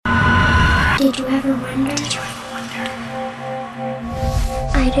Did you ever wonder?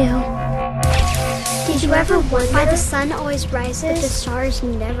 I do. Did you ever wonder why the sun always rises, but the stars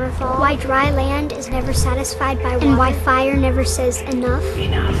never fall? Why dry land is never satisfied by water? And why fire never says enough?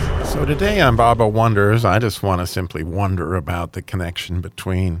 So today on Baba Wonders, I just want to simply wonder about the connection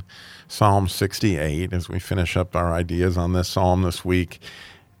between Psalm 68, as we finish up our ideas on this psalm this week,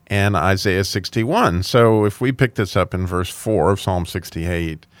 and Isaiah 61. So if we pick this up in verse 4 of Psalm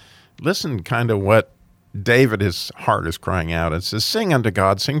 68, listen kind of what David, his heart is crying out. It says, "Sing unto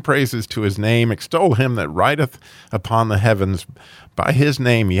God, sing praises to his name, extol him that rideth upon the heavens by his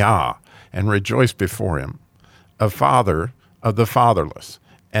name Yah, and rejoice before him, a father of the fatherless,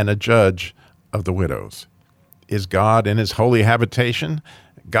 and a judge of the widows. Is God in his holy habitation?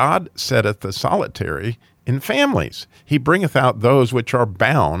 God setteth the solitary in families. He bringeth out those which are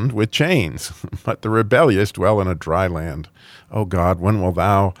bound with chains, but the rebellious dwell in a dry land. O God, when wilt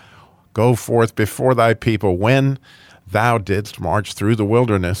thou go forth before thy people, when thou didst march through the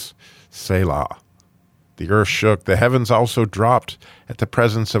wilderness? Selah. The earth shook, the heavens also dropped at the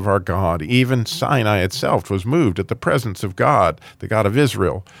presence of our God. Even Sinai itself was moved at the presence of God, the God of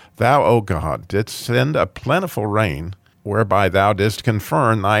Israel. Thou, O God, didst send a plentiful rain, whereby thou didst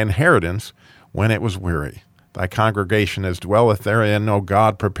confirm thy inheritance when it was weary. Thy congregation as dwelleth therein, O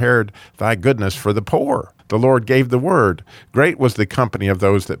God, prepared thy goodness for the poor. The Lord gave the word. Great was the company of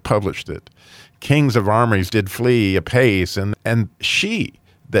those that published it. Kings of armies did flee apace, and she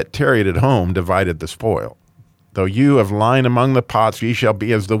that tarried at home divided the spoil. Though you have lined among the pots, ye shall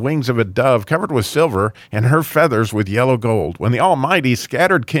be as the wings of a dove, covered with silver, and her feathers with yellow gold. When the Almighty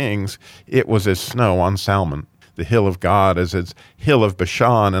scattered kings, it was as snow on Salmon. The hill of God is as hill of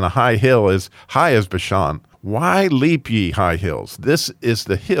Bashan, and a high hill as high as Bashan. Why leap ye, high hills? This is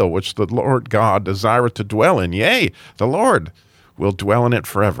the hill which the Lord God desireth to dwell in. Yea, the Lord will dwell in it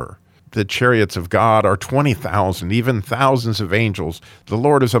forever. The chariots of God are 20,000, even thousands of angels. The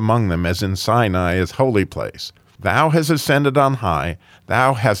Lord is among them, as in Sinai, his holy place. Thou hast ascended on high.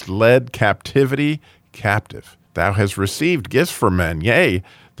 Thou hast led captivity captive. Thou hast received gifts for men, yea,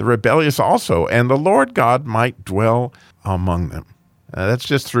 the rebellious also, and the Lord God might dwell among them." That's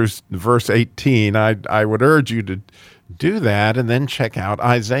just through verse 18. I would urge you to do that and then check out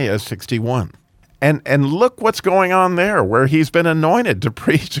Isaiah 61. And look what's going on there, where he's been anointed to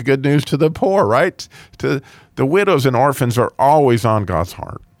preach the good news to the poor, right? To the widows and orphans are always on God's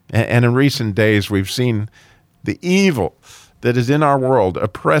heart. And in recent days, we've seen the evil that is in our world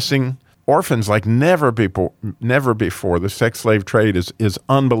oppressing orphans like never before. The sex slave trade is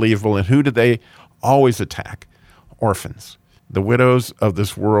unbelievable. And who do they always attack? Orphans. The widows of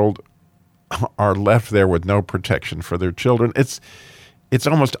this world are left there with no protection for their children. It's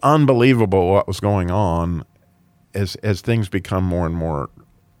almost unbelievable what was going on as things become more and more,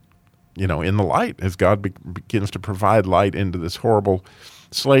 in the light, as God begins to provide light into this horrible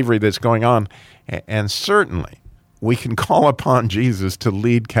slavery that's going on. And certainly, we can call upon Jesus to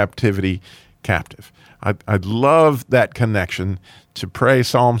lead captivity captive. I'd love that connection to pray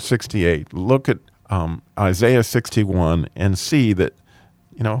Psalm 68. Look at Isaiah 61 and see that,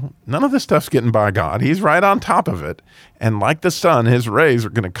 none of this stuff's getting by God. He's right on top of it. And like the sun, his rays are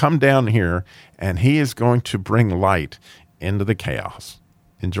going to come down here, and he is going to bring light into the chaos.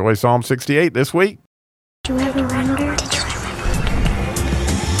 Enjoy Psalm 68 this week. Do you ever wonder?